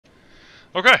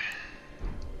Okay.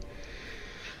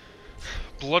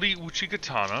 Bloody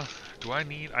Uchigatana. Do I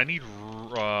need... I need...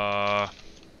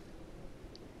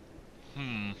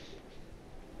 Hmm.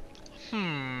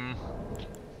 Hmm.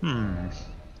 Hmm.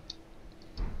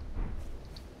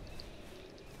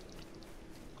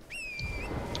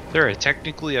 There,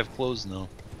 technically I've closed now.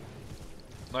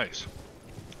 Nice.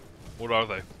 What are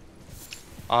they?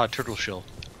 Turtle shell.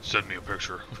 Send me a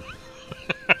picture.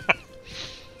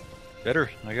 Better,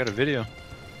 I got a video.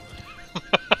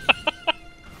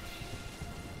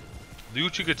 The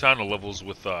Uchigatana levels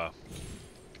with,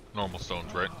 normal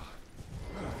stones, right?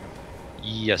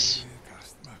 Yes.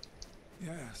 Customer.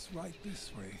 Yes, right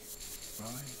this way.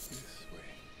 Right this way.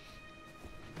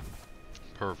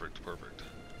 Perfect, perfect.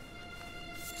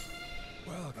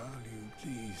 Well, you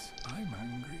please. I'm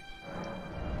hungry.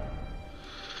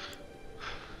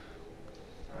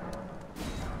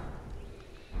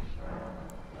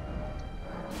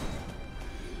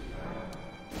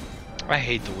 I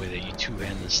hate the way that you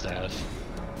two-hand the staff.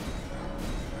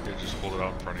 Yeah, just hold it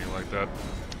out in front of you like that.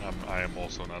 I am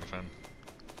also not a fan.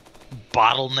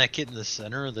 Bottleneck it in the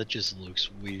center? That just looks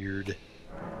weird.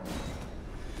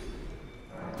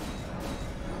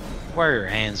 Why are your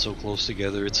hands so close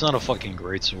together? It's not a fucking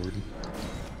greatsword.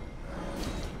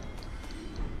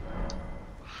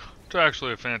 It's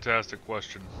actually a fantastic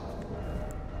question.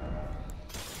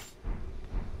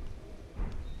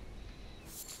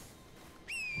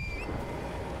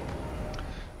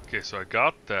 Okay, so I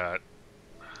got that.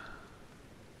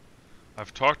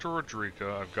 I've talked to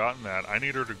Rodrika, I've gotten that. I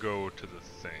need her to go to the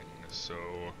thing, so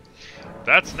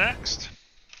that's next.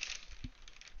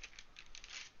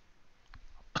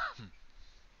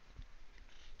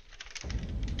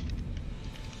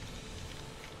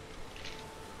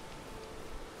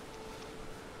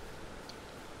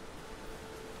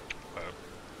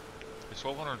 Is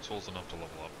 1200 souls enough to level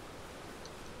up?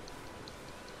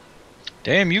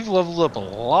 Damn, you've leveled up a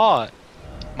lot.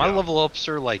 My Yeah. level ups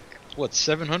are like, what,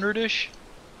 700-ish?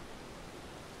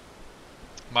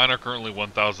 Mine are currently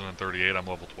 1038, I'm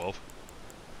level 12.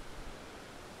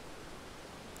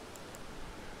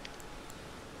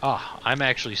 Ah, I'm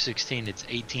actually 16, it's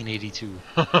 1882.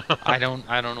 I don't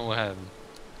know what happened.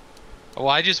 Oh,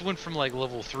 I just went from like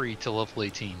level 3 to level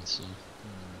 18, so.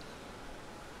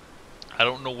 I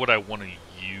don't know what I want to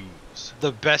use.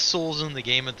 The best souls in the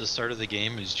game at the start of the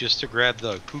game is just to grab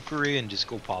the kukuri and just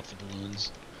go pop the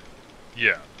balloons.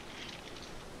 Yeah.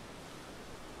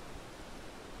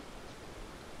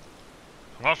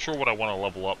 I'm not sure what I want to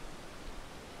level up.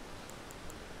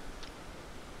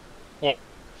 Well,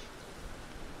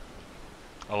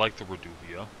 I like the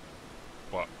Reduvia,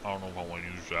 but I don't know if I want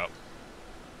to use that.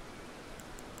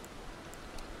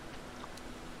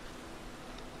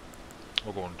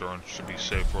 We'll go Endurance to be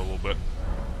safe for a little bit.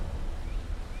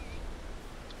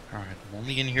 Alright, I'm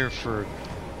only in here for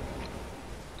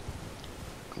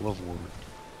Glove Ward.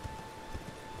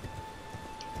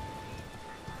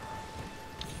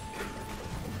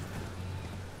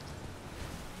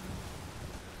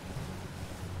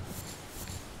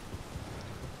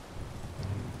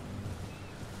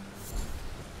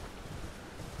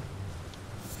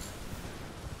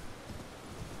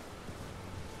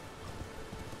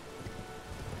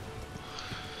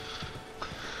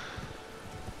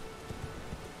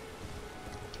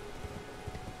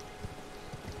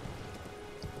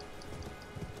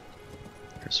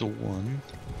 There's a 1.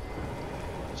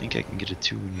 I think I can get a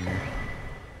 2 in here.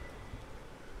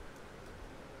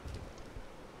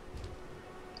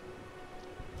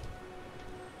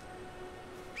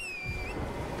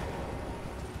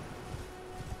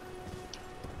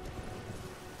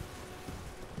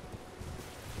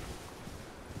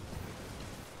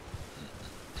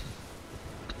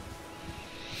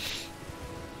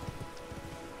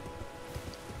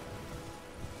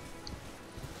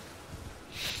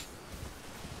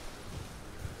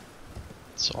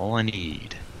 That's all I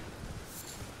need.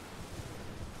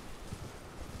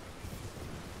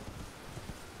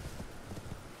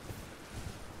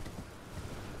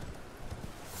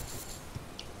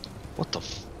 What the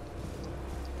f-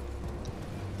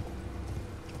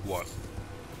 What?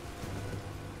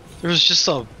 There was just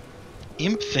a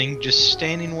imp thing just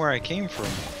standing where I came from.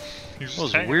 He's That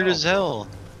was hanging weird out, as bro. hell.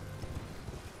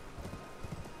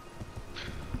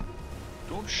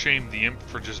 Don't shame the imp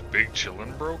for just big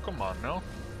chillin', bro. Come on now.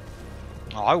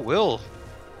 Oh, I will.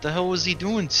 What the hell was he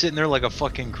doing sitting there like a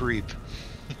fucking creep?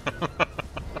 That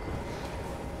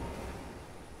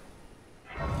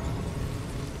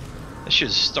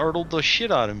shit startled the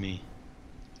shit out of me.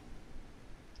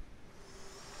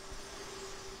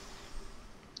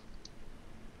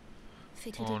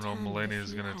 Oh no,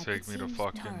 Melania's gonna take me to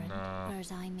fucking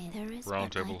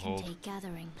round table hold.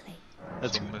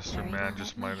 That's So Mr. Man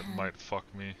just might fuck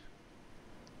me.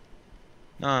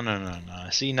 no.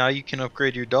 See, now you can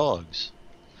upgrade your dogs.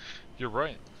 You're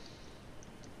right.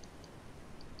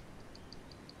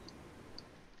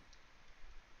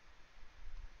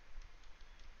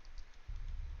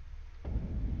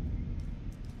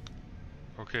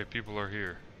 Okay, people are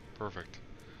here. Perfect.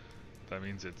 That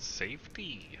means it's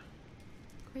safety.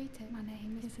 Greetings, my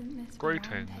name isn't this.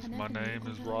 Greetings, my name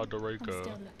is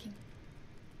Roderica.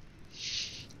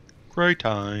 Great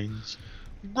times.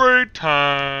 Great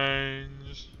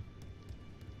times.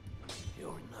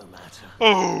 You're no matter.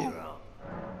 Oh.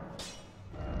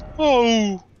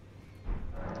 Oh.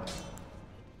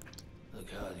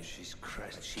 Look at her, she's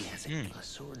crazy. She has a I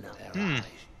saw her now.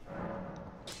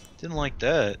 Didn't like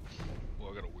that.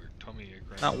 Well, I got a weird tummy ache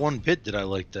right Not now. one bit did I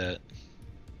like that.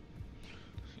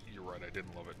 You're right, I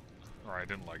didn't love it. Or I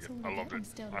didn't like it. I loved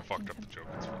it. I fucked up the joke,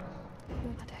 it's fine.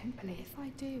 I don't believe. If I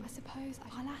do, I suppose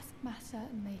I'll ask Matt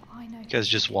certainly. I know. You guys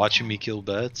just watching me kill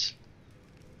bats?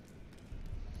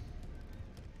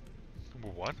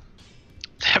 What?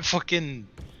 That fucking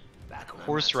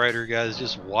horse rider guy's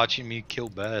just watching me kill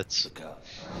bats. Look up.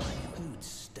 Food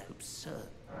stamps, sir.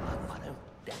 I don't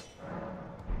doubt.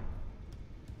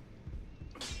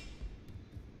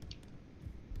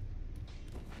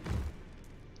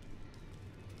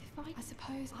 I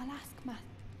suppose I'll ask Matt.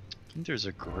 I think there's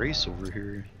a grace over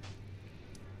here.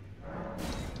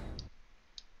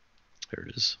 There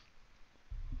it is.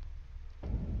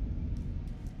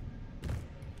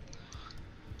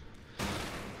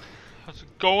 How's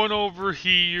it going over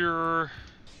here?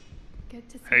 Good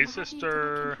to see Hey, how happy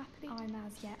sister. you can happily- I'm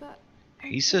as yet, but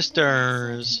Hey,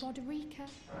 sisters. Roderica.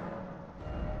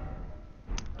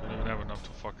 Don't even have enough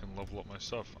to fucking level up my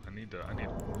stuff. I need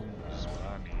runes is what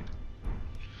I need.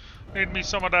 Need me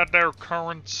some of that there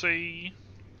currency.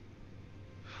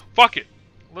 Fuck it!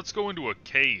 Let's go into a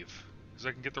cave. Because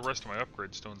I can get the rest of my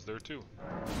upgrade stones there too.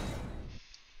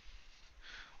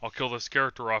 I'll kill this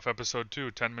character off episode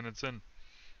 2, 10 minutes in.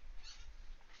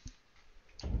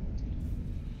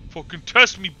 Fucking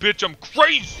test me, bitch, I'm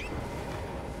crazy!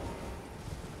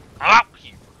 I'm out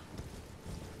here.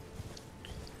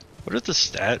 What are the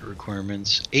stat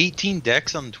requirements? 18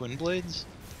 dex on twin blades?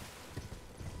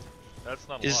 That's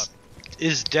not a lot.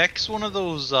 Is dex one of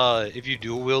those if you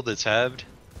dual wield it's halved?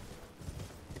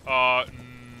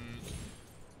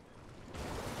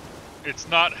 It's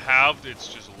not halved, it's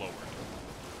just lowered.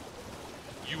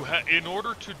 In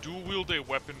order to dual wield a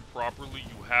weapon properly,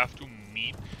 you have to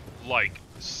meet like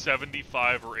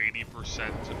 75 or 80%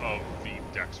 of the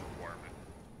dex requirement.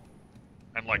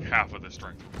 And like half of the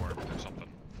strength requirement or something.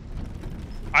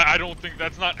 I don't think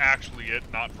that's not actually it,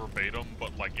 not verbatim,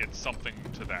 but like it's something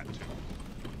to that too.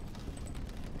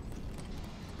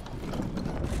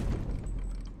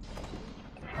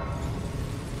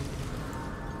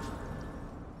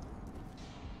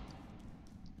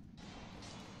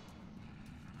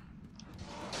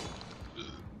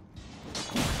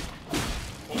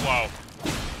 Oh wow.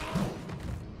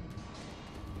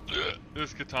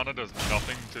 This katana does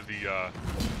nothing to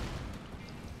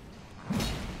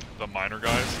the minor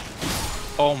guys.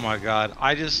 Oh my god,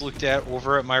 I just looked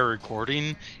over at my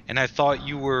recording and I thought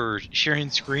you were sharing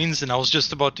screens and I was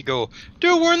just about to go,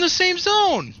 dude, we're in the same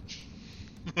zone!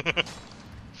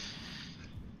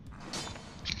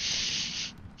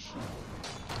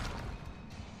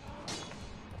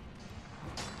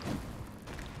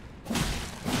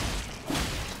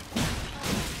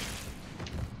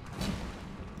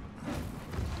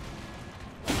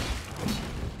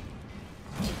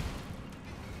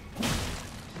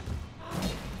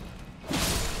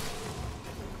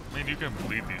 You can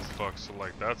bleed these fucks, so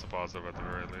like that's a positive at the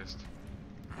very least.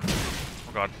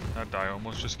 Oh god, that die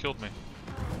almost just killed me.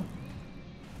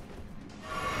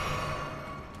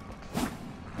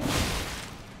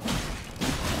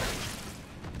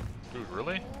 Dude,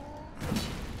 really?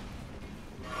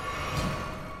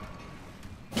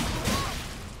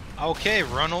 Okay,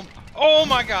 oh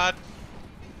my god!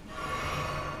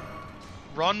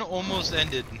 Run almost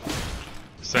ended.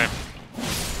 Same.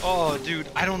 Oh, dude,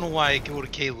 I don't know why I go to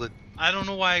Caelid.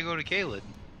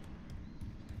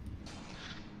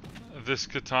 This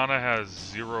katana has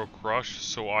 0 crush,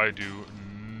 so I do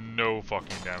no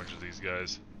fucking damage to these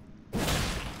guys.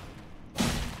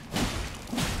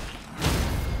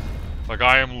 Like,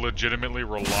 I am legitimately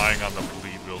relying on the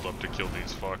bleed build-up to kill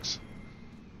these fucks.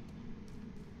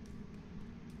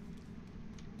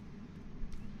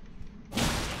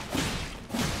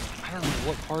 I don't know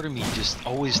what part of me just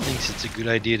always thinks it's a good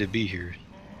idea to be here.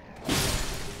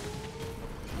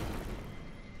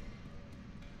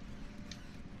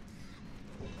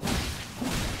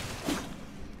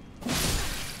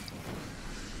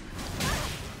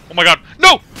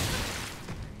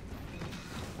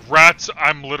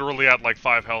 I'm literally at like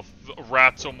 5 health.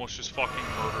 Rats almost just fucking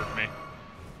murdered me.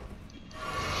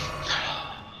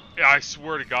 Yeah, I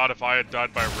swear to God, if I had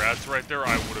died by rats right there,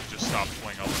 I would have just stopped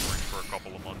playing Elden Ring for a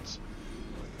couple of months.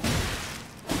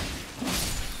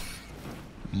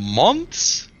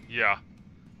 Months? Yeah,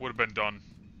 would have been done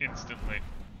instantly.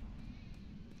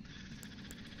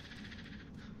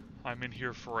 I'm in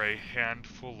here for a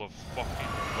handful of fucking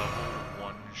level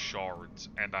 1 shards,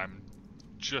 and I'm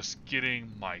just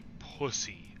getting my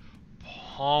pussy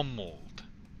pummeled.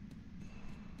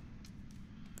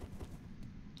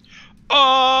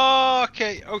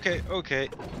 Okay.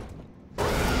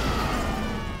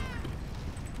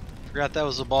 Forgot that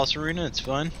was a boss arena, it's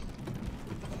fine.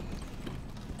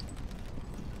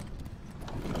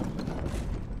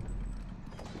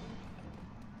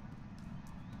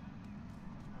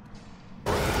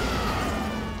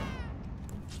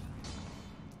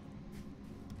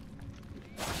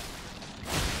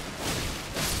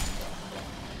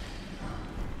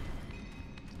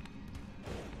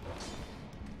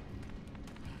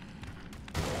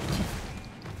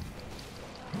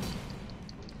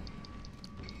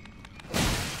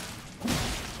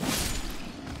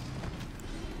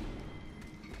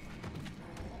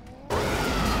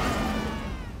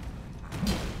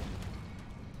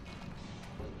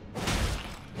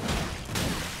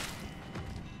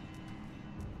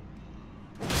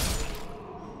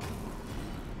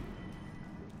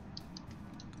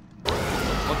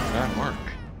 Mark.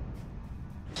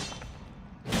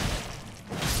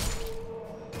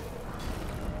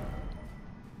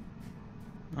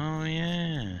 Oh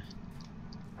yeah.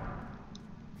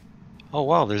 Oh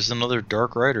wow, there's another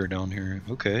Dark Rider down here.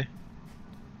 Okay.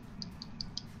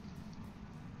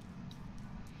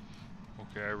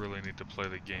 Okay, I really need to play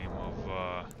the game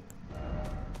of,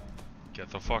 get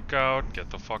the fuck out,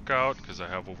 because I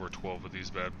have over 12 of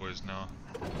these bad boys now.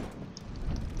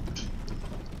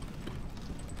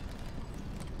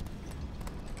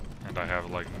 And I have,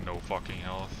 like, no fucking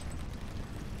health.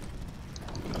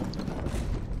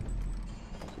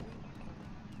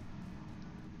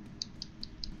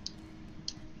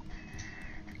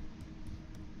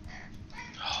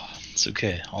 It's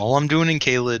okay. All I'm doing in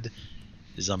Caelid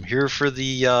is I'm here for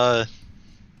the, I'm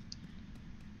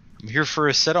here for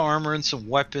a set of armor and some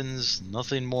weapons,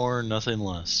 nothing more, nothing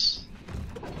less.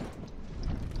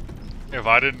 If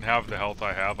I didn't have the health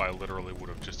I have, I literally would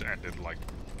have just ended, like,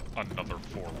 another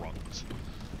 4 runs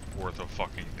worth of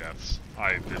fucking deaths.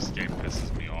 This game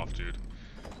pisses me off, dude.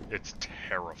 It's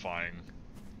terrifying.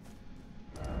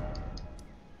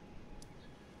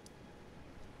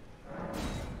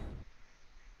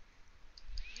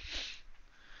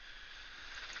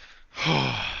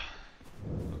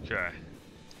 Okay.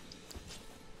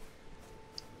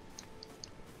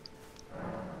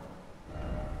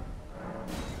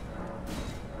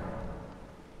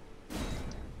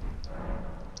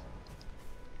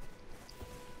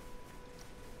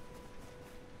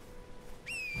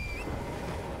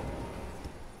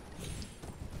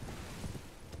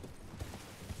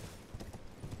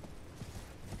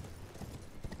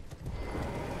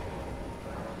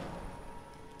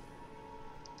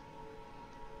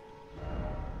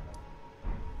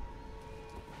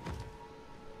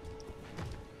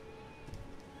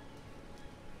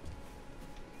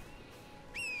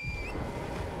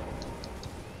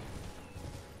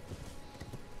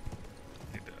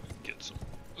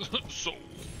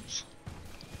 Souls.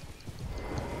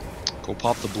 Go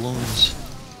pop the balloons.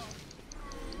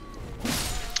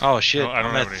 Oh shit, No, I don't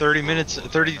I'm have at any 30 souls, minutes,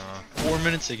 34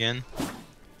 minutes again.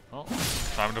 Well,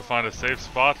 time to find a safe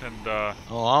spot and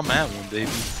Oh, I'm at one,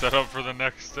 baby. set up for the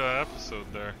next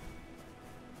episode there.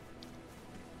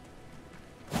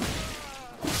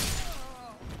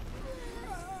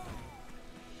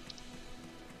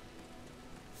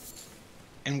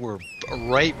 And we're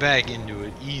right back into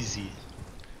it, easy.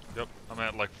 Yep, I'm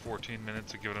at like 14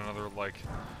 minutes, so give it another like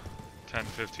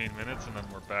 10-15 minutes, and then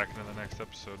we're back into the next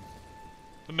episode.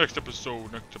 The next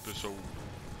episode.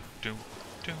 Doom,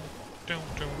 doom, doom,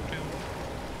 doom, doom.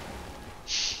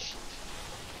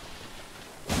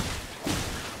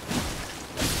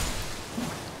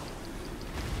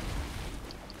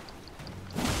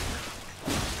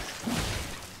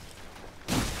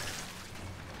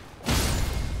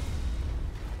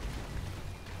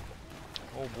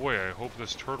 Oh boy, I hope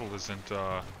this turtle isn't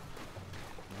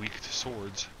weak to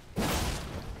swords.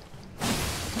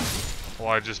 Well,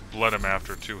 I just bled him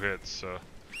after 2 hits, so...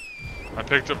 I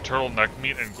picked up turtle neck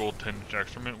meat and gold tinged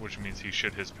excrement, which means he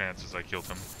shit his pants as I killed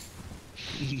him.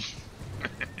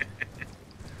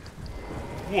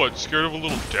 What, scared of a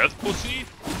little death, pussy?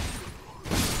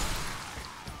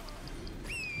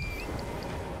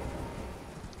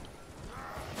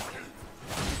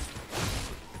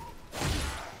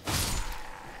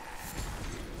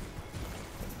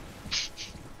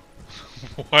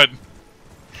 What?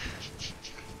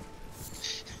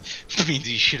 Means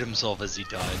he shit himself as he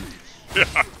died.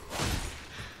 Yeah.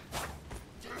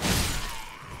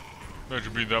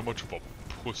 Imagine being that much of a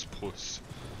puss.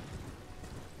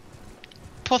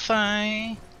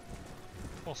 Pussy.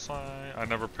 I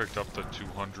never picked up the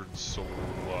 200 soul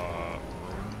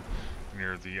rune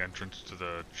near the entrance to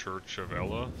the Church of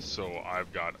Ella, so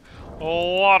I've got a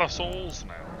lot of souls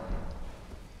now.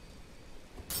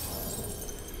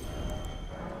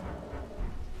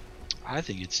 I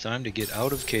think it's time to get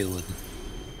out of Caelid.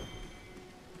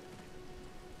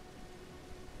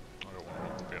 I don't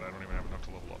want to level up yet. I don't even have enough to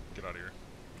level up. Get out of here.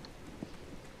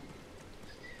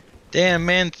 Damn,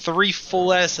 man, 3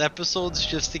 full-ass episodes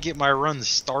just to get my run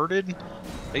started?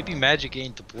 Maybe magic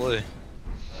ain't to play.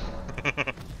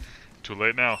 Too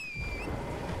late now.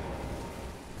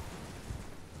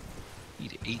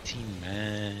 Need 18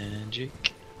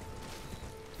 magic.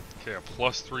 Okay, a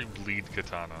 +3 bleed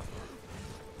katana.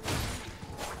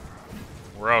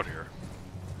 We're out here.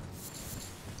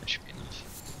 That should be enough.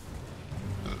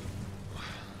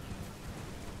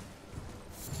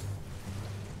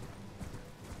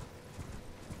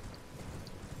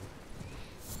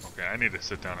 Okay, I need to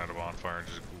sit down at a bonfire and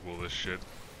just Google this shit.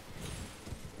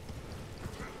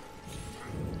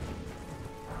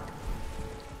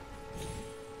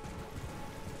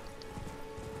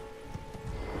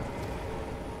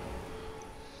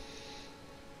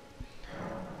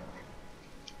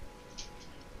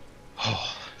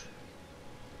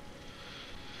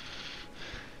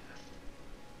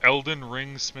 Elden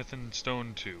Ring Smith and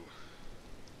Stone 2.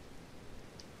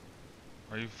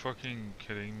 Are you fucking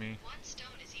kidding me? 1 stone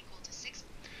is equal to 6.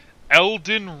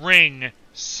 Elden Ring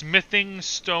Smithing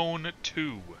Stone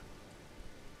 2.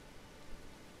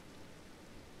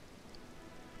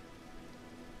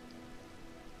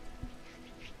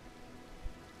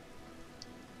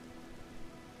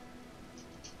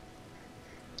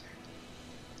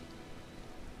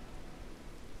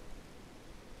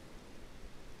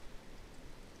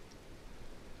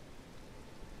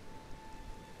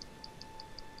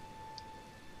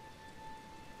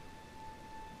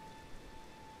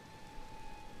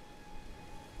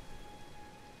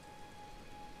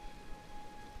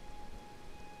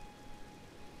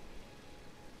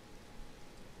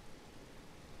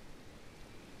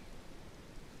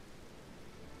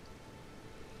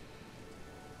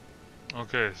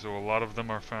 Okay, so a lot of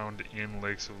them are found in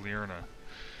Lakes of Liurna.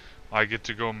 I get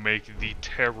to go make the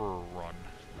Terror Run.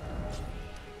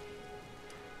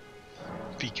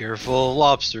 Be careful,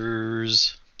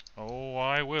 lobsters. Oh,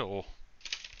 I will.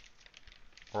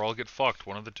 Or I'll get fucked,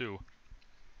 one of the two.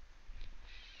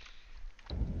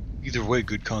 Either way,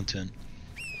 good content.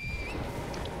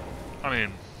 I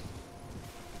mean...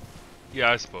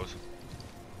 yeah, I suppose.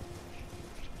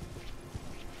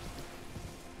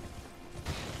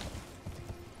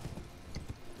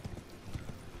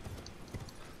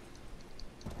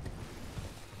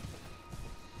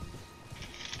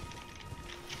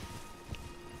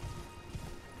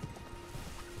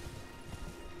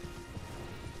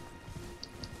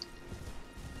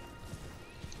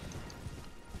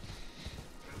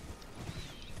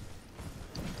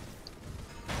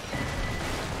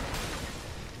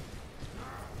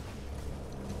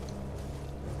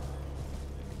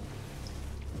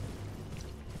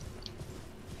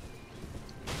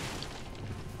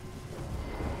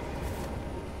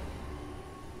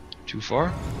 Too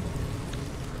far?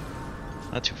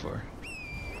 Not too far.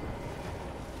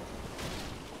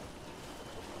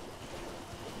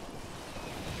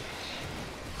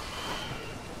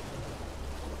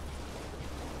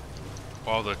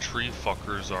 Wow, the tree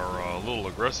fuckers are a little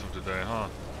aggressive today, huh?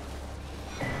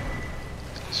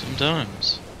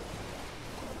 Sometimes.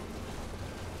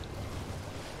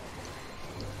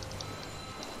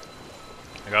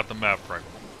 I got the map right.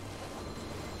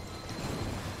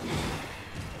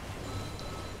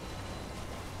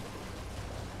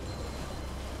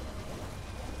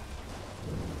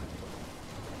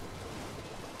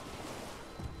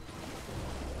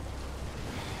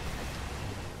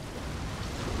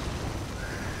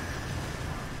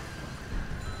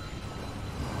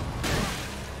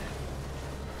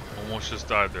 Almost just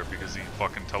died there because he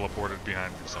fucking teleported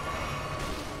behind me somehow.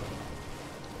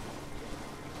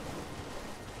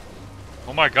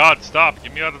 Oh my god, stop!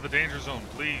 Get me out of the danger zone,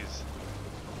 please.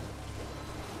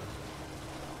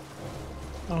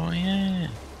 Oh yeah.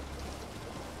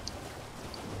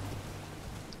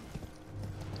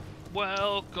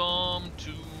 Welcome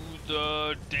to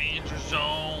the danger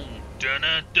zone. Dun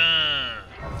dun dun.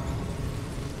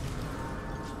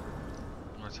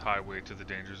 What's highway to the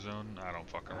danger zone? I don't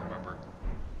fucking remember.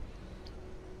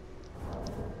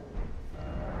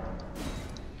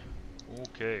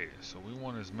 Okay, so we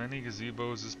want as many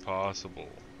gazebos as possible.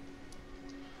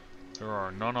 There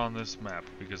are none on this map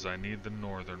because I need the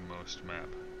northernmost map.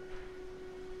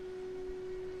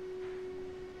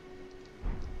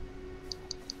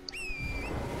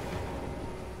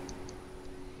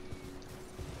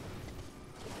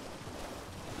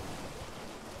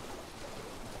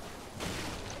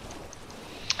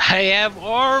 I have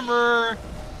armor!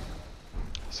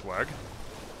 Swag.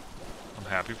 I'm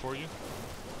happy for you.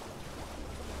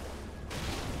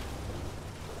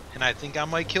 And I think I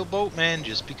might kill Boatman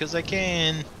just because I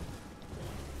can.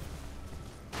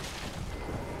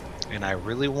 And I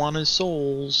really want his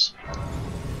souls.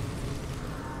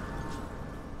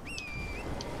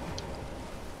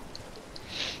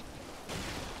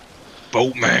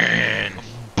 Boatman!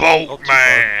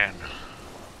 Boatman!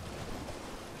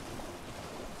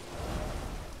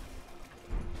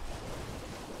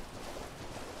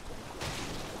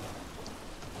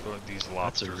 But these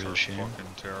lobsters real are shame.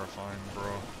 fucking terrifying,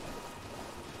 bro.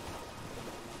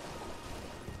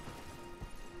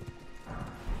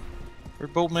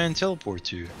 Where'd Boatman teleport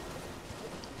to?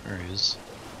 There he is.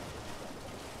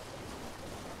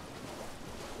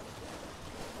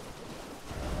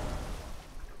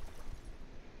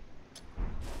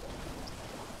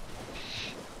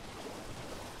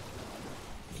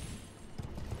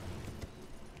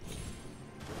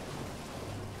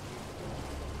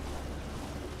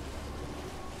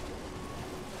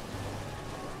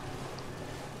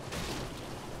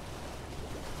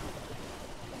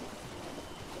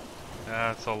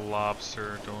 That's a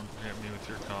lobster. Don't hit me with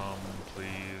your cum,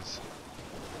 please.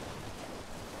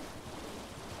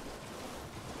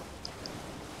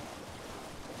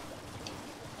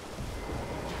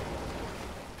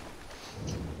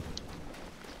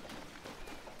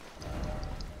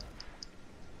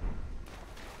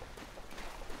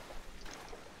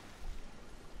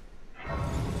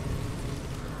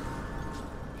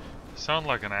 Sound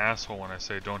like an asshole when I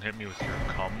say don't hit me with your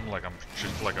cum, like I'm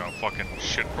just like a fucking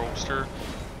shit roaster.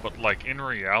 But like in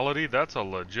reality, that's a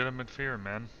legitimate fear,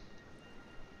 man.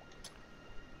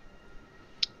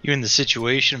 You in the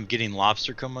situation of getting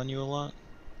lobster come on you a lot?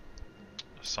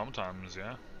 Sometimes,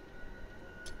 yeah.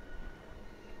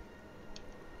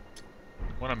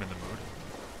 When I'm in the mood.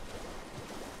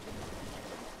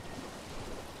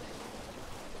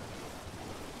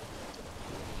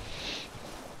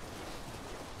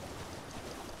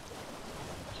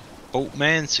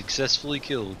 Boatman successfully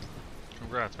killed.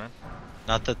 Congrats, man.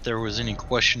 Not that there was any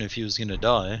question if he was gonna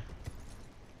die.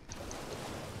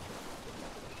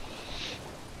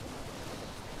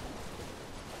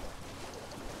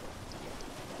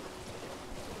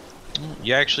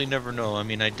 You actually never know. I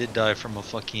mean, I did die from a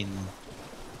fucking...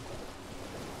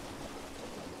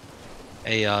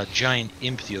 a giant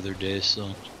imp the other day,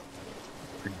 so...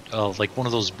 like one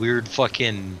of those weird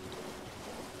fucking...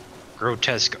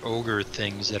 grotesque ogre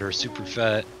things that are super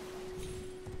fat.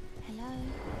 Hello?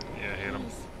 Yeah, hit him.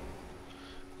 Please.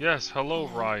 Yes, hello,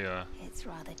 Hello. Raya. It's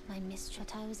rather my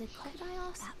mistrust. I was a could I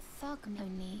ask that thug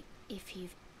only if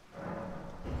you've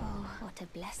oh what a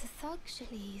bless the thug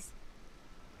please.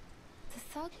 The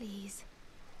thug please.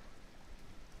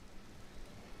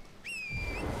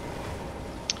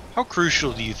 How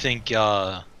crucial do you think,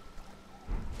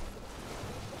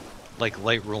 like,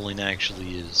 light rolling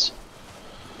actually is?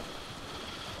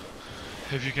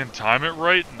 If you can time it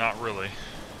right, not really.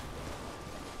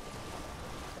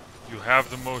 You have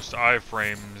the most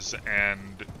iframes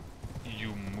and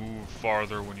you move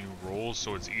farther when you roll,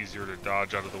 so it's easier to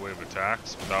dodge out of the way of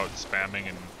attacks without spamming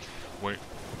and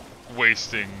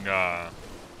wasting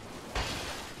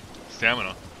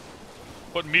stamina.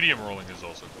 But medium rolling is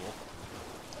also cool.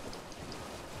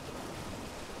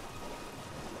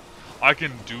 I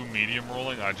can do medium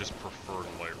rolling, I just prefer to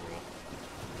light roll.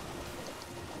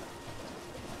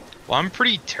 Well, I'm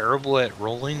pretty terrible at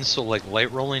rolling, so like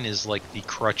light rolling is like the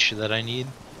crutch that I need.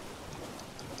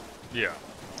 Yeah.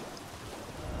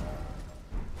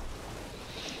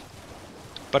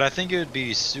 But I think it would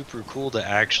be super cool to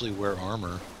actually wear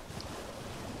armor.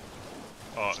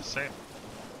 Same.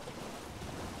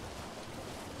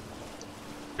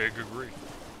 Big agree.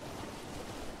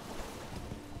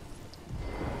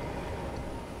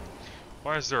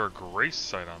 Why is there a grace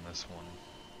site on this one?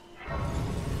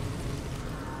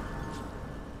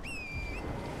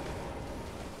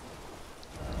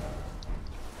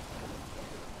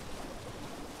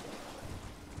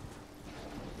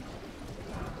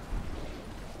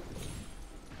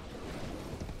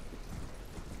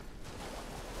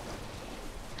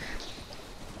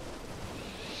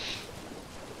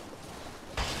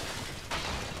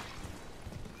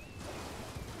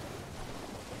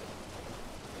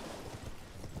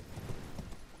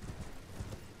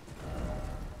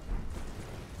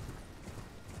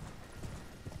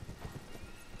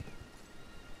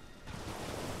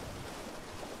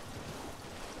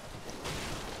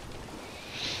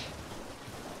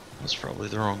 It's probably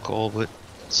the wrong call, but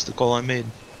it's the call I made.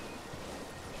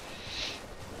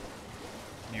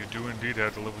 You do indeed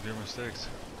have to live with your mistakes.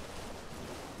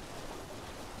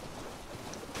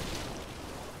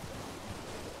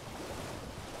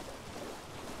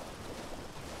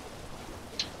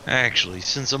 Actually,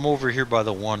 since I'm over here by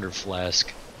the Wander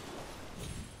Flask,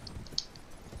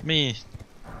 let me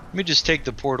just take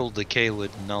the portal to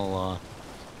Caelid and I'll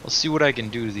see what I can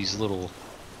do to these little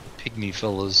pygmy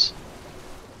fellas.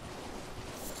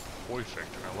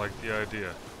 Perfect, and I like the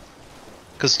idea.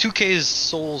 Cause 2K's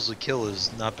souls a kill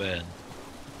is not bad.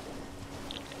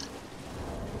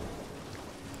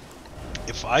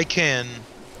 If I can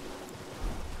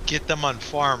get them on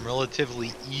farm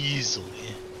relatively easily.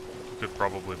 You could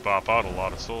probably bop out a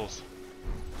lot of souls.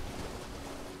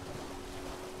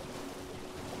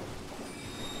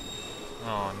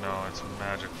 Oh no, it's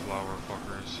magic flower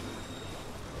fuckers.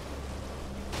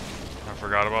 I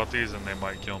forgot about these and they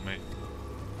might kill me.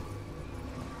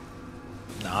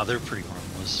 Nah, they're pretty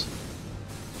harmless.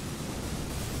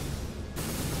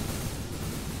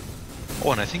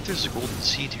 Oh, and I think there's a golden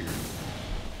seed here.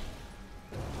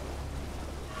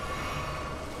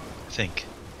 I think.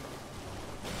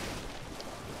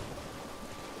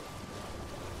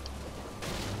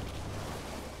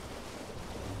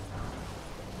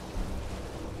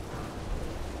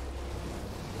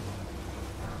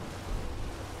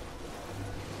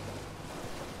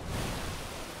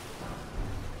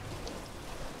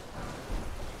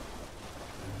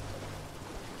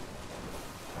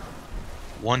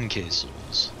 One K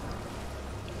souls.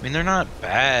 I mean, they're not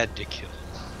bad to kill.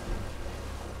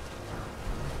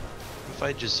 If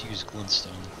I just use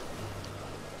glintstone.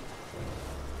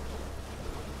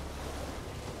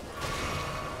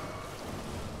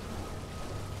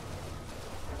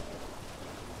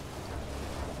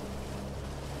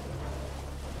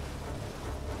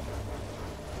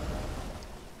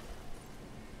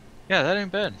 Yeah, that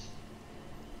ain't bad.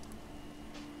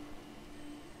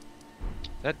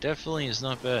 That definitely is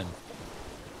not bad.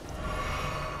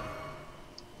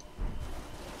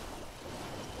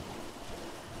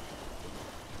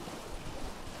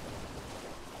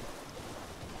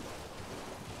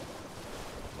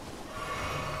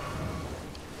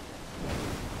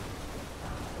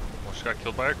 Almost got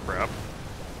killed by a crab.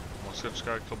 Almost just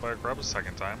got killed by a crab a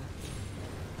second time.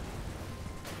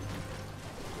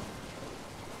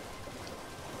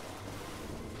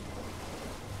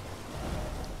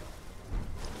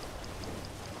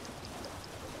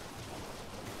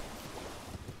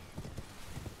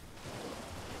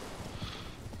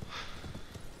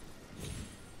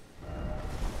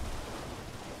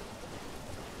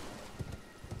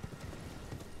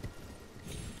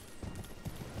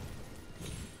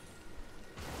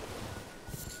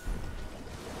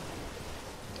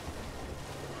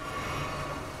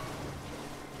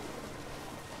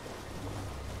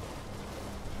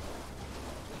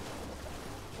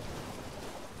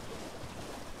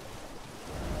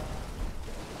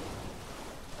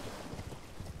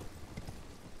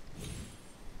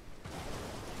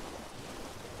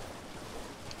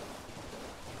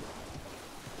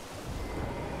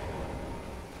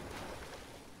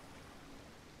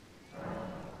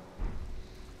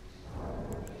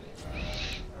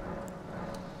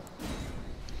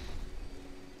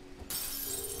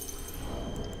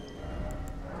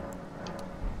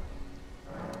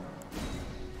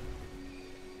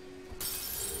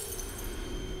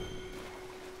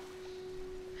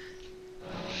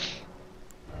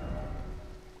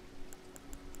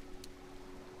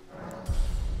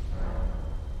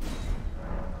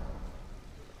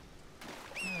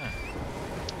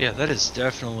 Yeah, that is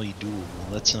definitely doable.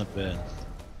 That's not bad.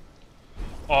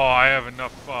 Oh, I have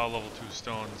enough level 2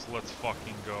 stones. Let's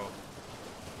fucking go.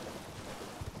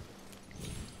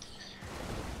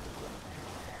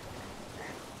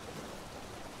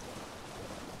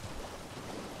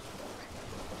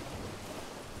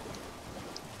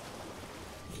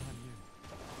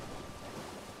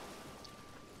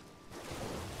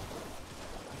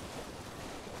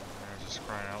 Yeah, just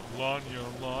crying out, Lanya,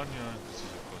 Lanya. This is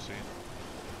a pussy.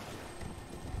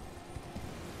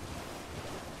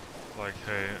 Like,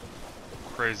 hey,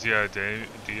 crazy idea,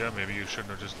 maybe you shouldn't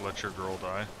have just let your girl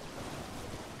die.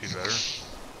 Be better.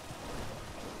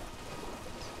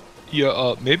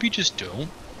 Yeah, maybe just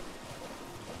don't.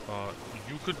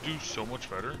 You could do so much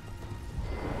better.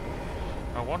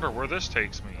 I wonder where this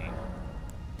takes me.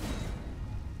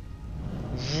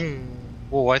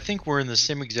 Whoa, I think we're in the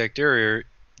same exact area.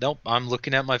 Nope, I'm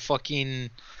looking at my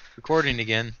fucking recording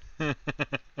again.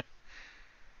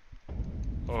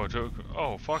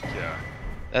 Oh, fuck yeah.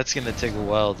 That's gonna take a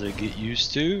while to get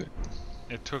used to.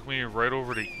 It took me right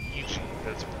over to Ichi.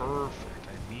 That's perfect.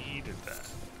 I needed that.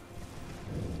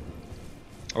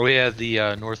 Oh yeah,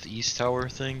 the northeast tower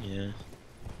thing. Yeah.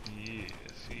 Yes,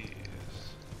 yes.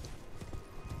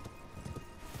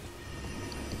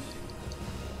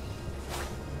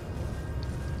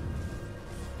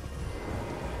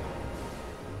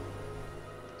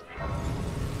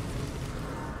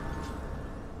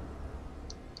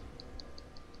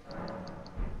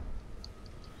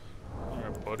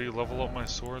 Alright, buddy, level up my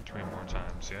sword 3 more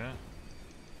times, yeah?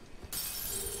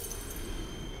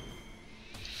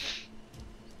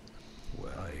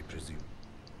 Well, I presume.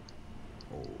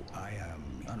 Oh, I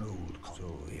am an old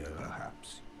so here,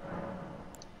 perhaps.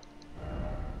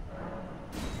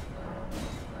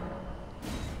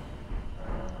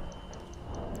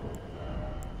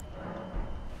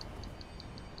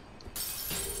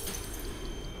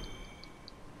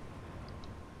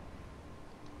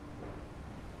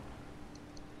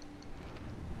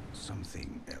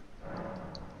 Something else.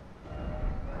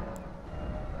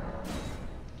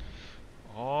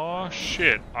 Oh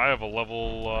shit, I have a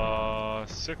level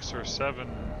 6 or 7.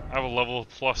 I have a level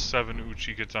 +7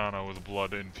 Uchi Katana with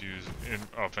blood infused in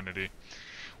affinity.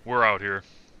 We're out here.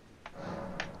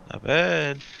 Not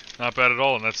bad. Not bad at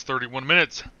all, and that's 31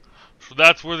 minutes. So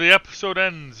that's where the episode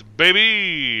ends,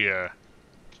 baby!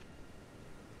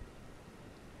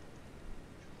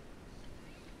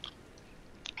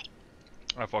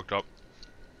 I fucked up.